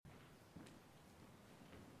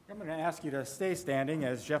I'm going to ask you to stay standing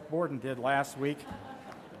as Jeff Borden did last week.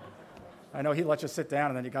 I know he let you sit down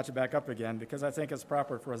and then he got you back up again because I think it's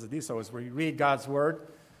proper for us to do so as we read God's Word.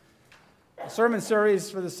 The sermon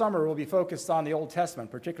series for the summer will be focused on the Old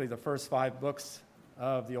Testament, particularly the first 5 books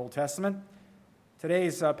of the Old Testament.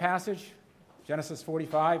 Today's passage, Genesis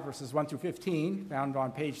 45, verses 1 through 15, found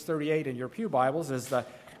on page 38 in your pew Bibles, is the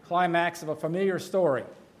climax of a familiar story,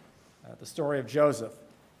 the story of Joseph.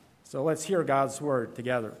 So let's hear God's Word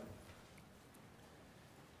together.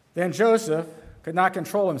 Then Joseph could not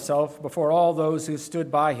control himself before all those who stood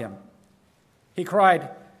by him. He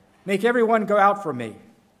cried, "Make everyone go out from me."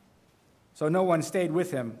 So no one stayed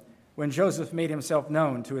with him when Joseph made himself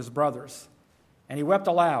known to his brothers. And he wept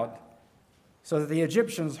aloud, so that the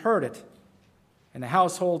Egyptians heard it, and the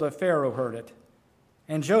household of Pharaoh heard it.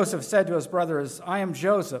 And Joseph said to his brothers, "I am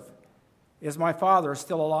Joseph. Is my father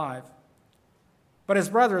still alive?" But his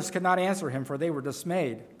brothers could not answer him, for they were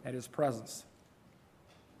dismayed at his presence.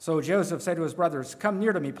 So Joseph said to his brothers, "Come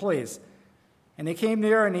near to me, please." And they came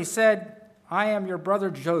near, and he said, "I am your brother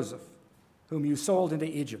Joseph, whom you sold into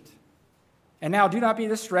Egypt. And now do not be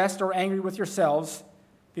distressed or angry with yourselves,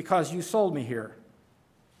 because you sold me here.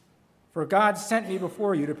 For God sent me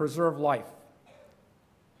before you to preserve life.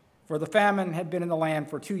 For the famine had been in the land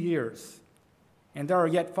for 2 years, and there are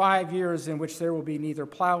yet 5 years in which there will be neither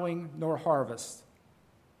plowing nor harvest.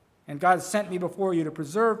 And God sent me before you to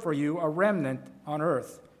preserve for you a remnant on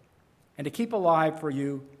earth, and to keep alive for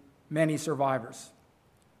you many survivors.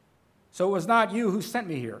 So it was not you who sent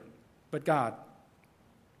me here, but God.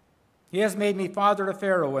 He has made me father to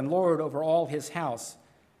Pharaoh and lord over all his house,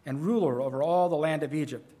 and ruler over all the land of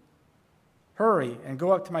Egypt. Hurry and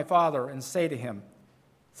go up to my father and say to him,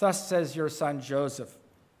 'Thus says your son Joseph,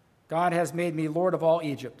 God has made me lord of all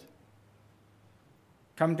Egypt.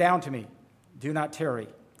 Come down to me, do not tarry.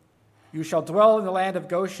 You shall dwell in the land of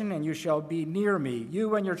Goshen, and you shall be near me,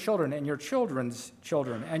 you and your children and your children's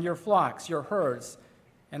children, and your flocks, your herds,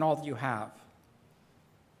 and all that you have.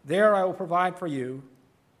 There I will provide for you,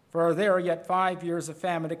 for there are yet 5 years of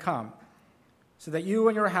famine to come, so that you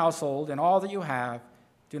and your household and all that you have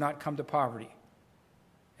do not come to poverty.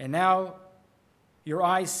 And now your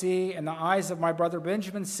eyes see, and the eyes of my brother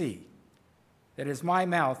Benjamin see, that it is my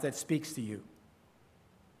mouth that speaks to you.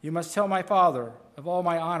 You must tell my father of all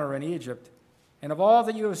my honor in Egypt, and of all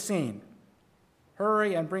that you have seen.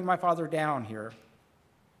 Hurry and bring my father down here."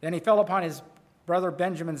 Then he fell upon his brother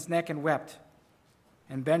Benjamin's neck and wept,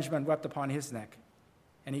 and Benjamin wept upon his neck.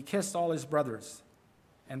 And he kissed all his brothers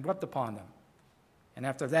and wept upon them. And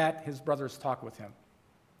after that, his brothers talked with him.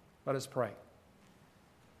 Let us pray.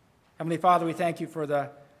 Heavenly Father, we thank you for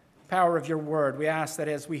the power of your word. We ask that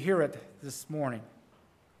as we hear it this morning,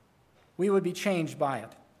 we would be changed by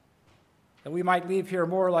it, that we might leave here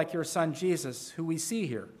more like your son Jesus, who we see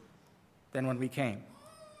here, than when we came.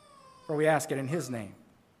 For we ask it in his name.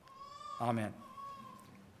 Amen.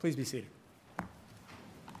 Please be seated.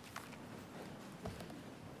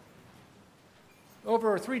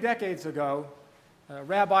 Over 3 decades ago,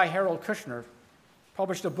 Rabbi Harold Kushner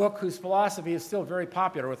published a book whose philosophy is still very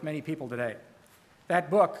popular with many people today. That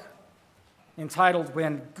book, entitled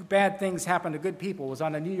 "When Bad Things Happen to Good People," was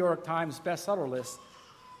on the New York Times bestseller list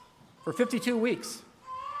for 52 weeks,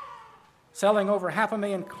 selling over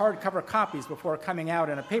 500,000 hardcover copies before coming out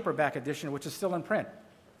in a paperback edition, which is still in print.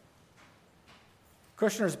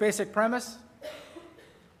 Kushner's basic premise: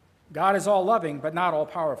 God is all-loving, but not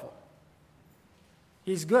all-powerful.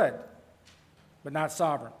 He's good, but not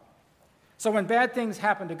sovereign. So when bad things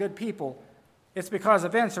happen to good people, it's because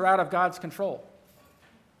events are out of God's control.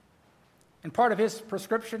 And part of his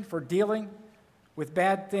prescription for dealing with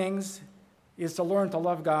bad things is to learn to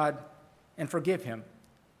love God and forgive him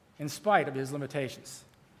in spite of his limitations.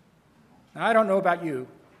 Now, I don't know about you,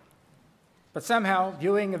 but somehow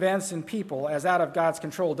viewing events and people as out of God's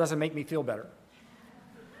control doesn't make me feel better.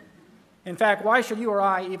 In fact, why should you or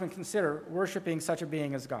I even consider worshiping such a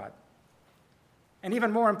being as God? And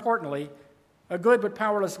even more importantly, a good but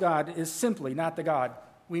powerless God is simply not the God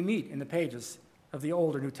we meet in the pages of the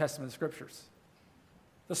Old or New Testament scriptures.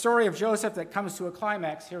 The story of Joseph that comes to a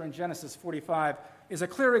climax here in Genesis 45 is a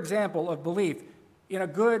clear example of belief in a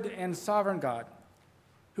good and sovereign God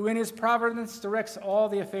who in his providence directs all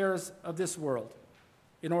the affairs of this world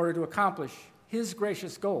in order to accomplish his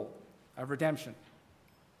gracious goal of redemption.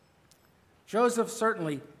 Joseph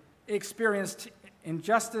certainly experienced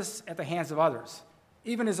injustice at the hands of others,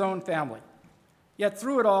 even his own family. Yet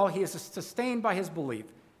through it all, he is sustained by his belief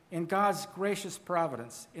in God's gracious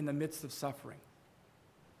providence in the midst of suffering.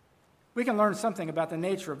 We can learn something about the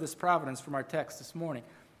nature of this providence from our text this morning.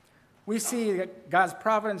 We see God's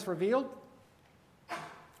providence revealed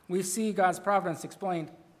we see God's providence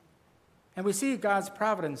explained, and we see God's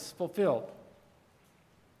providence fulfilled.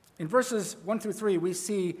 In verses 1 through 3, we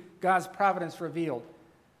see God's providence revealed.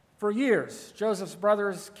 For years, Joseph's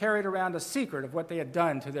brothers carried around a secret of what they had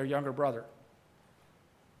done to their younger brother.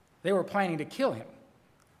 They were planning to kill him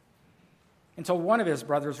until one of his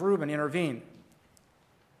brothers, Reuben, intervened.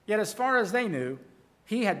 Yet as far as they knew,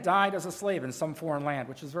 he had died as a slave in some foreign land,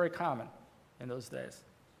 which was very common in those days.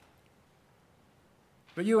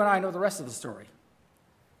 But you and I know the rest of the story.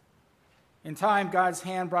 In time, God's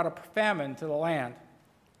hand brought a famine to the land,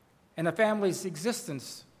 and the family's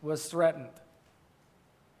existence was threatened.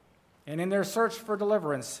 And in their search for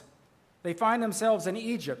deliverance, they find themselves in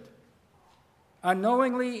Egypt,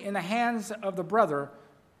 unknowingly in the hands of the brother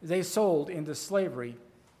they sold into slavery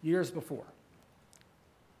years before.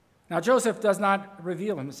 Now, Joseph does not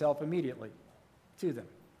reveal himself immediately to them,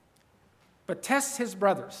 but tests his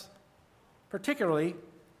brothers, particularly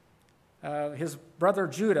his brother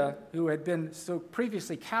Judah, who had been so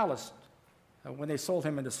previously calloused when they sold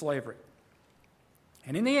him into slavery.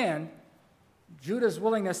 And in the end, Judah's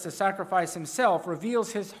willingness to sacrifice himself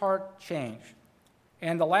reveals his heart change,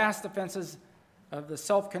 and the last defenses of the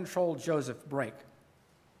self-controlled Joseph break.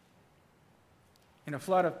 In a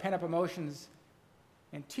flood of pent-up emotions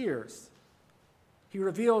and tears, he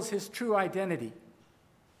reveals his true identity.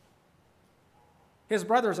 His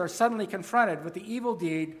brothers are suddenly confronted with the evil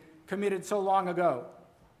deed committed so long ago,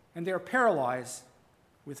 and they're paralyzed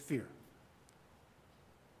with fear.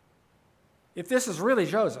 If this is really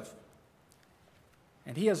Joseph,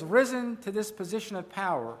 and he has risen to this position of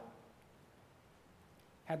power,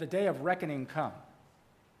 had the day of reckoning come,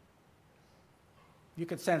 you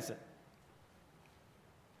could sense it.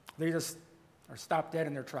 They just are stopped dead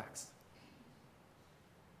in their tracks.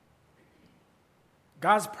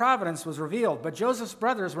 God's providence was revealed, but Joseph's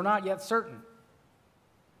brothers were not yet certain.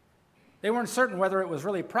 They weren't certain whether it was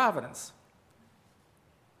really providence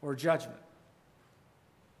or judgment.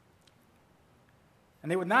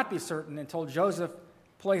 And they would not be certain until Joseph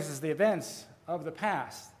places the events of the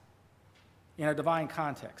past in a divine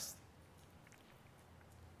context.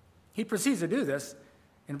 He proceeds to do this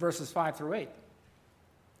in verses 5 through 8,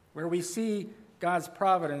 where we see God's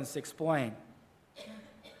providence explained.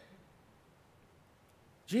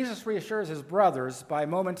 Jesus reassures his brothers by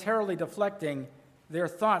momentarily deflecting their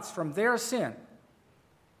thoughts from their sin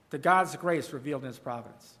to God's grace revealed in his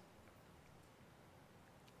providence.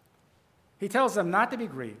 He tells them not to be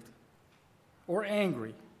grieved or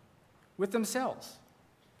angry with themselves.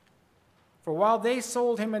 For while they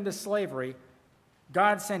sold him into slavery,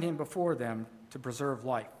 God sent him before them to preserve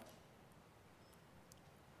life.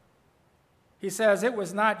 He says, "It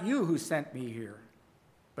was not you who sent me here,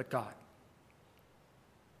 but God."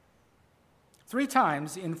 3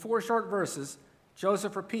 times in 4 short verses,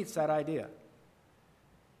 Joseph repeats that idea.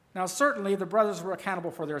 Now, certainly the brothers were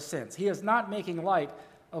accountable for their sins. He is not making light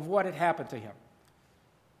of what had happened to him.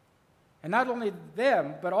 And not only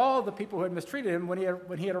them, but all the people who had mistreated him when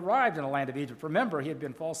he had arrived in the land of Egypt. Remember, he had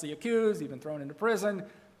been falsely accused, he'd been thrown into prison,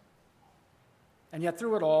 and yet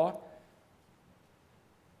through it all,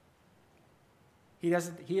 he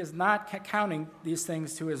is not counting these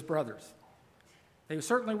things to his brothers. They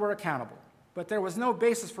certainly were accountable, but there was no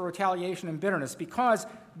basis for retaliation and bitterness because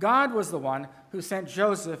God was the one who sent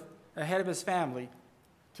Joseph ahead of his family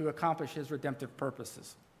to accomplish his redemptive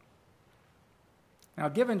purposes. Now,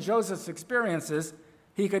 given Joseph's experiences,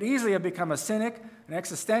 he could easily have become a cynic, an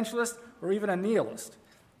existentialist, or even a nihilist.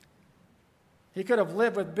 He could have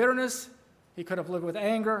lived with bitterness, he could have lived with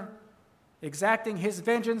anger, exacting his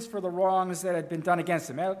vengeance for the wrongs that had been done against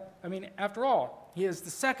him. I mean, after all, he is the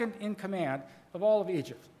second in command of all of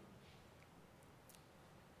Egypt.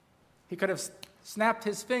 He could have snapped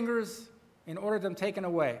his fingers and ordered them taken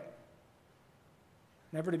away,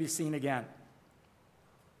 never to be seen again.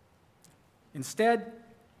 Instead,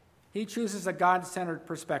 he chooses a God-centered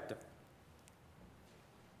perspective.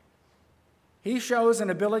 He shows an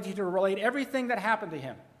ability to relate everything that happened to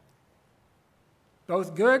him,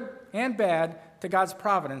 both good and bad, to God's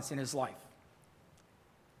providence in his life.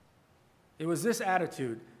 It was this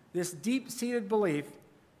attitude, this deep-seated belief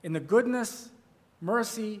in the goodness,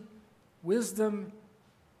 mercy, wisdom,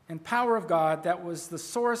 and power of God that was the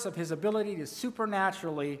source of his ability to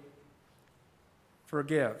supernaturally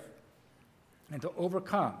forgive and to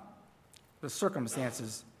overcome the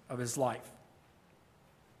circumstances of his life.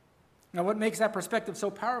 Now, what makes that perspective so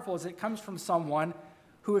powerful is it comes from someone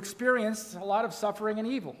who experienced a lot of suffering and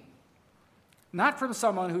evil, not from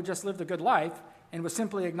someone who just lived a good life and was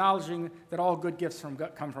simply acknowledging that all good gifts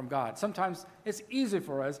come from God. Sometimes it's easy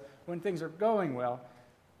for us when things are going well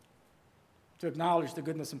to acknowledge the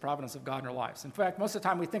goodness and providence of God in our lives. In fact, most of the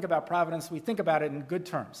time we think about providence, we think about it in good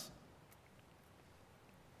terms.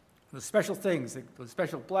 The special things, the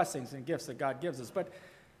special blessings and gifts that God gives us. But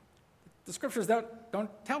the scriptures don't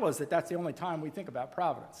tell us that that's the only time we think about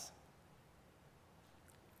providence.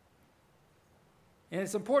 And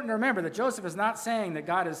it's important to remember that Joseph is not saying that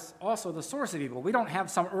God is also the source of evil. We don't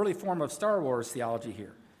have some early form of Star Wars theology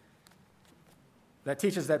here that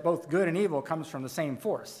teaches that both good and evil comes from the same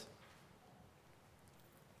force.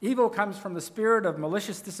 Evil comes from the spirit of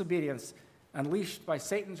malicious disobedience unleashed by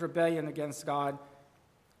Satan's rebellion against God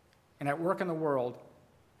and at work in the world,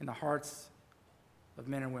 in the hearts of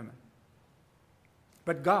men and women.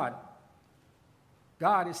 But God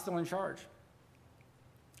is still in charge.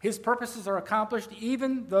 His purposes are accomplished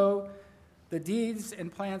even though the deeds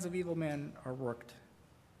and plans of evil men are worked.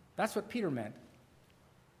 That's what Peter meant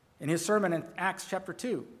in his sermon in Acts chapter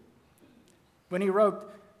 2, when he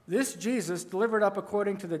wrote, "This Jesus, delivered up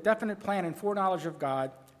according to the definite plan and foreknowledge of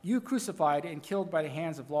God, you crucified and killed by the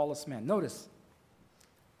hands of lawless men." Notice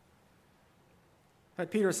what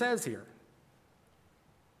Peter says here.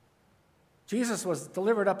 Jesus was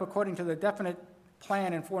delivered up according to the definite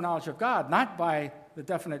plan and foreknowledge of God, not by the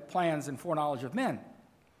definite plans and foreknowledge of men.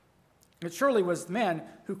 It surely was men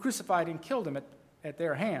who crucified and killed him at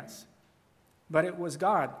their hands, but it was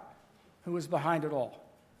God who was behind it all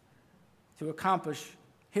to accomplish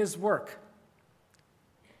his work.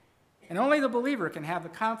 And only the believer can have the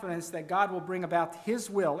confidence that God will bring about his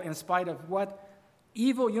will in spite of what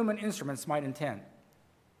evil human instruments might intend.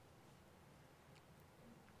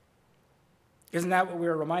 Isn't that what we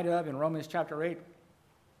are reminded of in Romans chapter 8?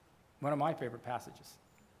 One of my favorite passages.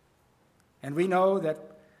 And we know that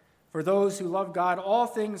for those who love God, all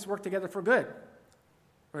things work together for good,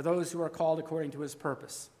 for those who are called according to his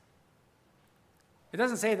purpose. It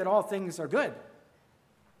doesn't say that all things are good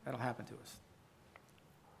that'll happen to us,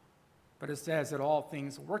 but it says that all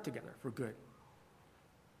things work together for good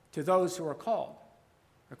to those who are called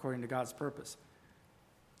according to God's purpose.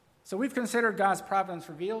 So we've considered God's providence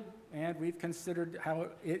revealed, and we've considered how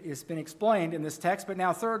it has been explained in this text. But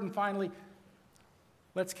now, third and finally,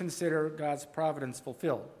 let's consider God's providence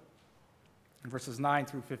fulfilled in verses 9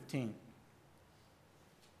 through 15.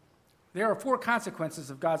 There are 4 consequences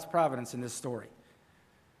of God's providence in this story.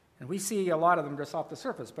 And we see a lot of them just off the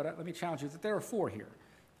surface, but let me challenge you that there are 4 here.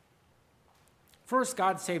 First,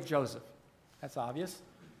 God saved Joseph. That's obvious.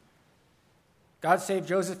 God saved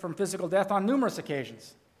Joseph from physical death on numerous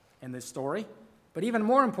occasions in this story, but even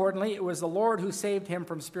more importantly, it was the Lord who saved him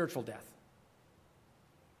from spiritual death.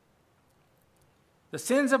 The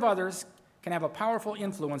sins of others can have a powerful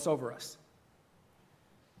influence over us,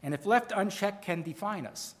 and if left unchecked, can define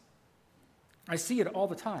us. I see it all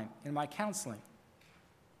the time in my counseling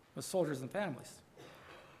with soldiers and families.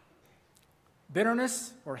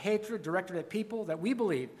 Bitterness or hatred directed at people that we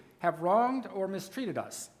believe have wronged or mistreated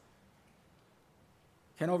us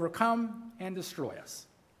can overcome and destroy us.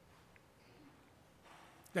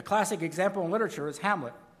 The classic example in literature is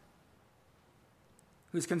Hamlet,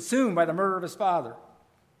 who's consumed by the murder of his father.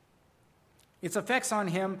 Its effects on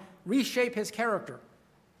him reshape his character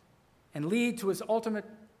and lead to his ultimate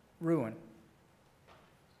ruin.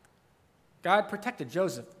 God protected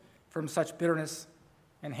Joseph from such bitterness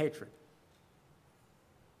and hatred.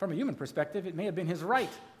 From a human perspective, it may have been his right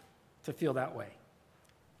to feel that way.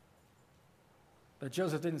 But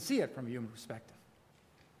Joseph didn't see it from a human perspective.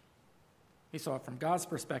 He saw it from God's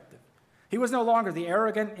perspective. He was no longer the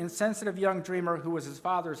arrogant, insensitive young dreamer who was his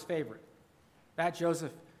father's favorite. That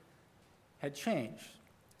Joseph had changed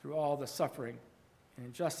through all the suffering and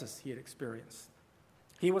injustice he had experienced.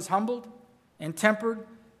 He was humbled and tempered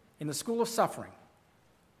in the school of suffering,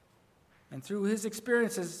 and through his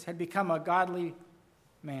experiences had become a godly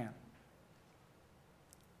man.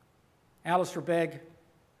 Alistair Begg,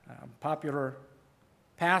 popular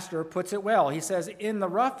pastor, puts it well. He says, "In the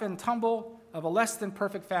rough and tumble of a less than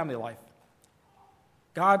perfect family life,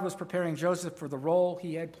 God was preparing Joseph for the role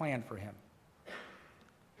he had planned for him."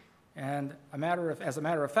 And as a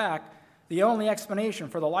matter of fact, the only explanation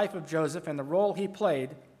for the life of Joseph and the role he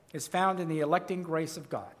played is found in the electing grace of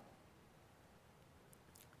God.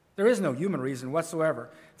 There is no human reason whatsoever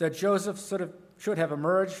that Joseph should have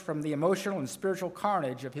emerged from the emotional and spiritual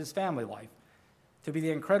carnage of his family life to be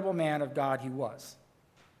the incredible man of God he was.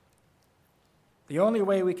 The only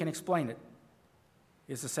way we can explain it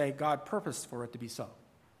is to say God purposed for it to be so.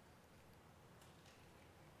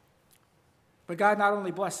 But God not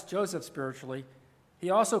only blessed Joseph spiritually, he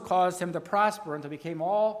also caused him to prosper and to become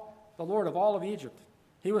the Lord of all of Egypt.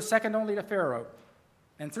 He was second only to Pharaoh.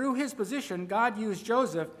 And through his position, God used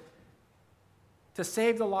Joseph to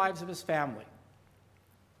save the lives of his family.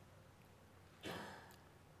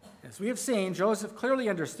 As we have seen, Joseph clearly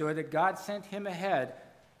understood that God sent him ahead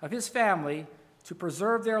of his family to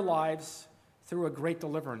preserve their lives through a great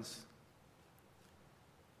deliverance.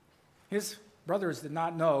 His brothers did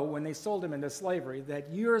not know when they sold him into slavery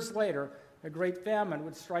that years later a great famine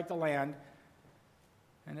would strike the land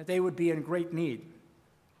and that they would be in great need.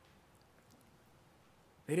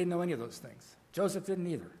 They didn't know any of those things. Joseph didn't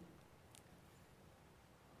either.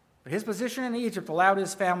 But his position in Egypt allowed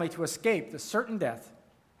his family to escape the certain death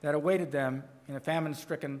that awaited them in a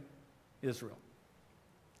famine-stricken Israel.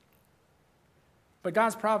 But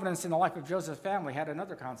God's providence in the life of Joseph's family had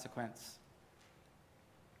another consequence.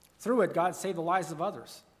 Through it, God saved the lives of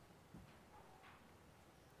others.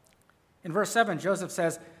 In verse 7, Joseph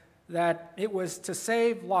says that it was to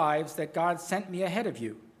save lives that God sent me ahead of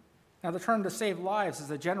you. Now, the term to save lives is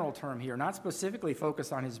a general term here, not specifically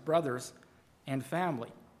focused on his brothers and family.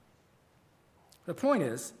 The point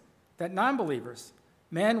is that non-believers,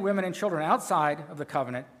 men, women, and children outside of the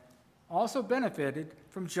covenant, also benefited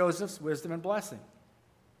from Joseph's wisdom and blessing.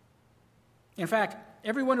 In fact,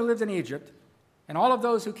 everyone who lived in Egypt and all of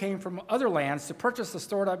those who came from other lands to purchase the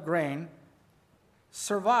stored-up grain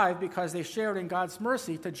survived because they shared in God's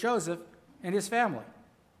mercy to Joseph and his family.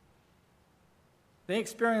 They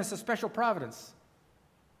experienced a special providence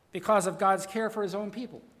because of God's care for his own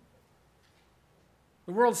people.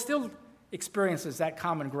 The world still experiences that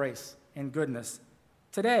common grace and goodness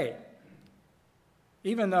today.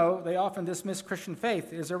 Even though they often dismiss Christian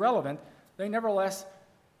faith as irrelevant, they nevertheless,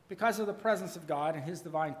 because of the presence of God and his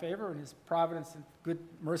divine favor and his providence and good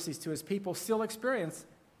mercies to his people, still experience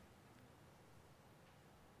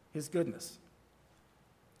his goodness.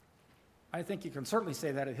 I think you can certainly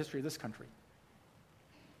say that in the history of this country.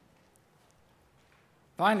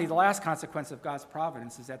 Finally, the last consequence of God's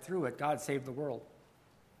providence is that through it, God saved the world.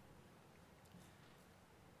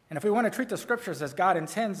 And if we want to treat the scriptures as God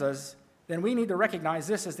intends us, then we need to recognize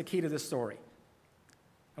this as the key to this story.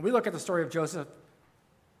 And we look at the story of Joseph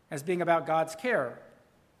as being about God's care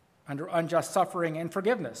under unjust suffering and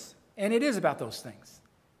forgiveness. And it is about those things.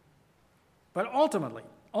 But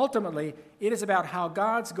ultimately, it is about how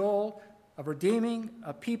God's goal of redeeming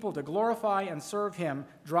a people to glorify and serve him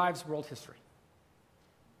drives world history.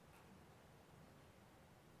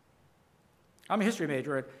 I'm a history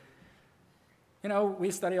major.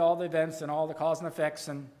 We study all the events and all the cause and effects,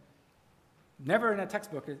 and never in a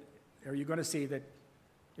textbook are you going to see that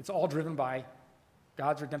it's all driven by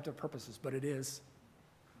God's redemptive purposes, but it is.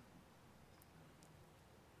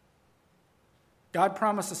 God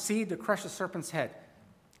promised a seed to crush the serpent's head.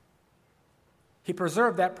 He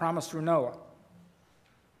preserved that promise through Noah.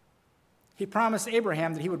 He promised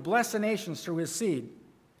Abraham that he would bless the nations through his seed.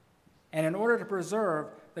 And in order to preserve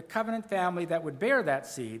the covenant family that would bear that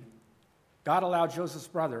seed, God allowed Joseph's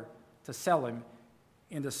brother to sell him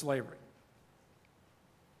into slavery.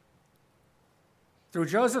 Through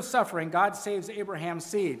Joseph's suffering, God saves Abraham's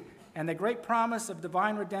seed, and the great promise of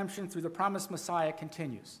divine redemption through the promised Messiah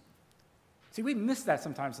continues. See, we miss that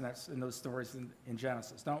sometimes in those stories in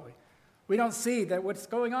Genesis, don't we? We don't see that what's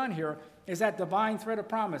going on here is that divine thread of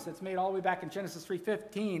promise that's made all the way back in Genesis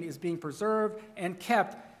 3:15 is being preserved and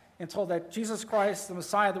kept until that Jesus Christ, the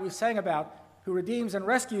Messiah that we sang about, who redeems and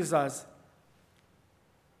rescues us,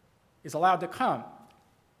 is allowed to come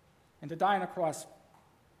and to die on a cross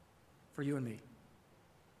for you and me.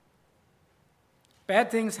 Bad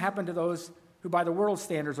things happen to those who by the world's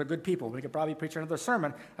standards are good people. We could probably preach another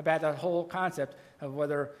sermon about that whole concept of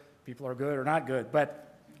whether people are good or not good. But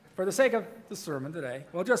for the sake of the sermon today,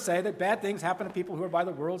 we'll just say that bad things happen to people who are by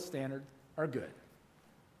the world's standard are good.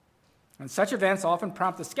 And such events often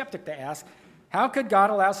prompt the skeptic to ask, how could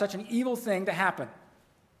God allow such an evil thing to happen?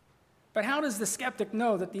 But how does the skeptic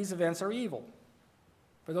know that these events are evil?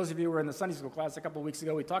 For those of you who were in the Sunday school class a couple of weeks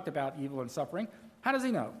ago, we talked about evil and suffering. How does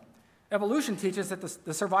he know? Evolution teaches that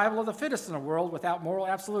the survival of the fittest in a world without moral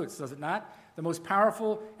absolutes, does it not? The most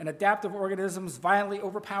powerful and adaptive organisms violently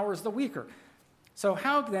overpowers the weaker. So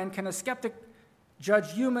how then can a skeptic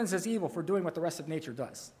judge humans as evil for doing what the rest of nature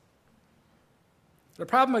does? The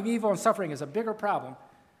problem of evil and suffering is a bigger problem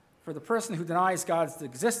for the person who denies God's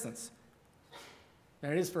existence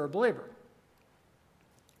than it is for a believer.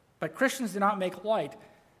 But Christians do not make light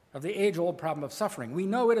of the age-old problem of suffering. We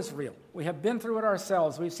know it is real. We have been through it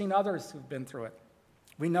ourselves. We've seen others who've been through it.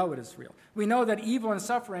 We know it is real. We know that evil and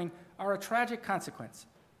suffering are a tragic consequence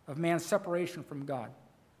of man's separation from God.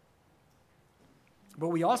 But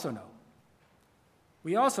we also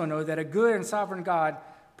know that a good and sovereign God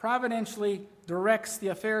providentially directs the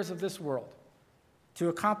affairs of this world to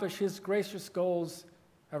accomplish his gracious goals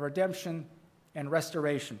of redemption and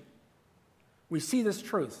restoration. We see this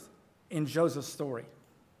truth in Joseph's story.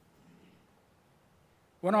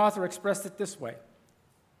 One author expressed it this way: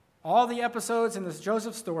 all the episodes in this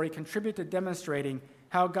Joseph story contribute to demonstrating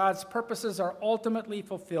how God's purposes are ultimately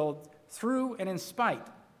fulfilled through and in spite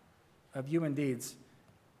of human deeds,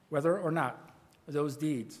 whether or not those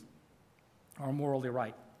deeds are morally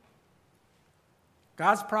right.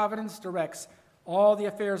 God's providence directs all the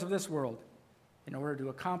affairs of this world in order to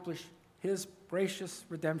accomplish his gracious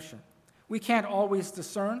redemption. We can't always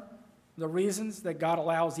discern the reasons that God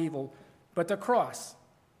allows evil, but the cross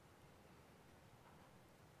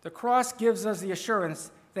gives us the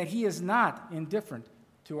assurance that he is not indifferent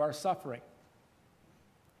to our suffering.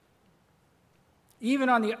 Even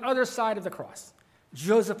on the other side of the cross,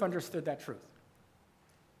 Joseph understood that truth.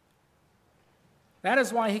 That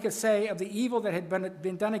is why he could say of the evil that had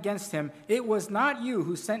been done against him, "It was not you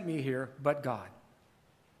who sent me here, but God."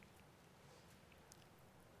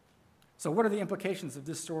 So what are the implications of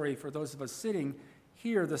this story for those of us sitting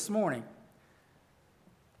here this morning?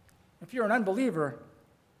 If you're an unbeliever,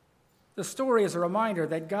 the story is a reminder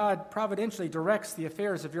that God providentially directs the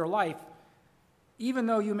affairs of your life, even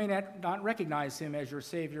though you may not recognize him as your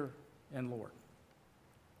Savior and Lord.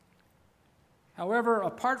 However,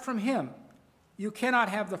 apart from him, you cannot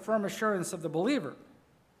have the firm assurance of the believer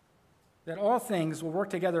that all things will work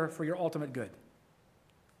together for your ultimate good.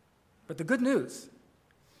 But the good news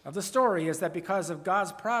of the story is that because of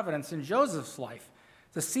God's providence in Joseph's life,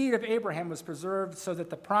 the seed of Abraham was preserved so that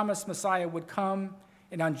the promised Messiah would come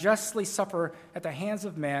and unjustly suffer at the hands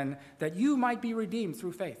of men, that you might be redeemed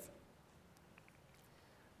through faith.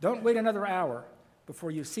 Don't wait another hour before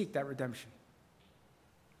you seek that redemption.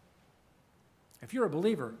 If you're a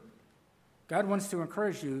believer, God wants to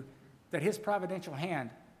encourage you that his providential hand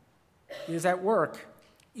is at work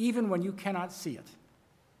even when you cannot see it.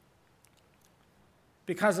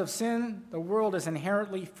 Because of sin, the world is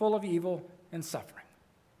inherently full of evil and suffering.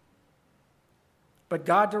 But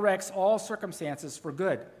God directs all circumstances for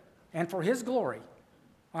good and for his glory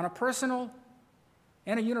on a personal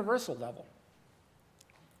and a universal level.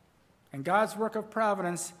 And God's work of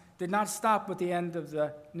providence did not stop with the end of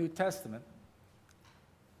the New Testament,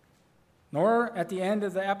 nor at the end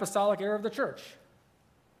of the apostolic era of the church.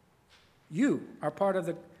 You are part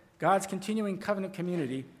of God's continuing covenant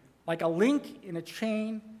community, like a link in a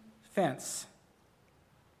chain fence.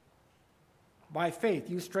 By faith,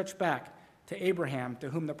 you stretch back to Abraham, to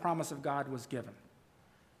whom the promise of God was given.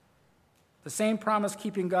 The same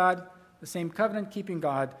promise-keeping God, the same covenant-keeping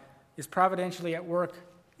God, is providentially at work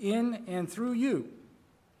in and through you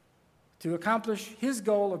to accomplish his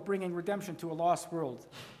goal of bringing redemption to a lost world.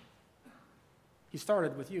 He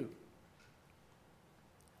started with you.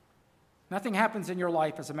 Nothing happens in your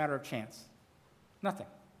life as a matter of chance. Nothing.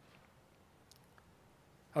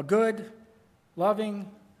 A good,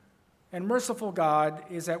 loving, and merciful God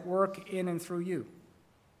is at work in and through you.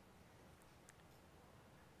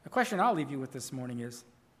 The question I'll leave you with this morning is,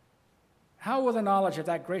 how will the knowledge of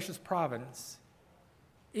that gracious providence,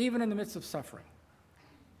 even in the midst of suffering,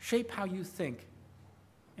 shape how you think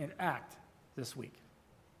and act this week?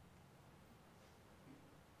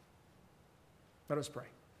 Let us pray.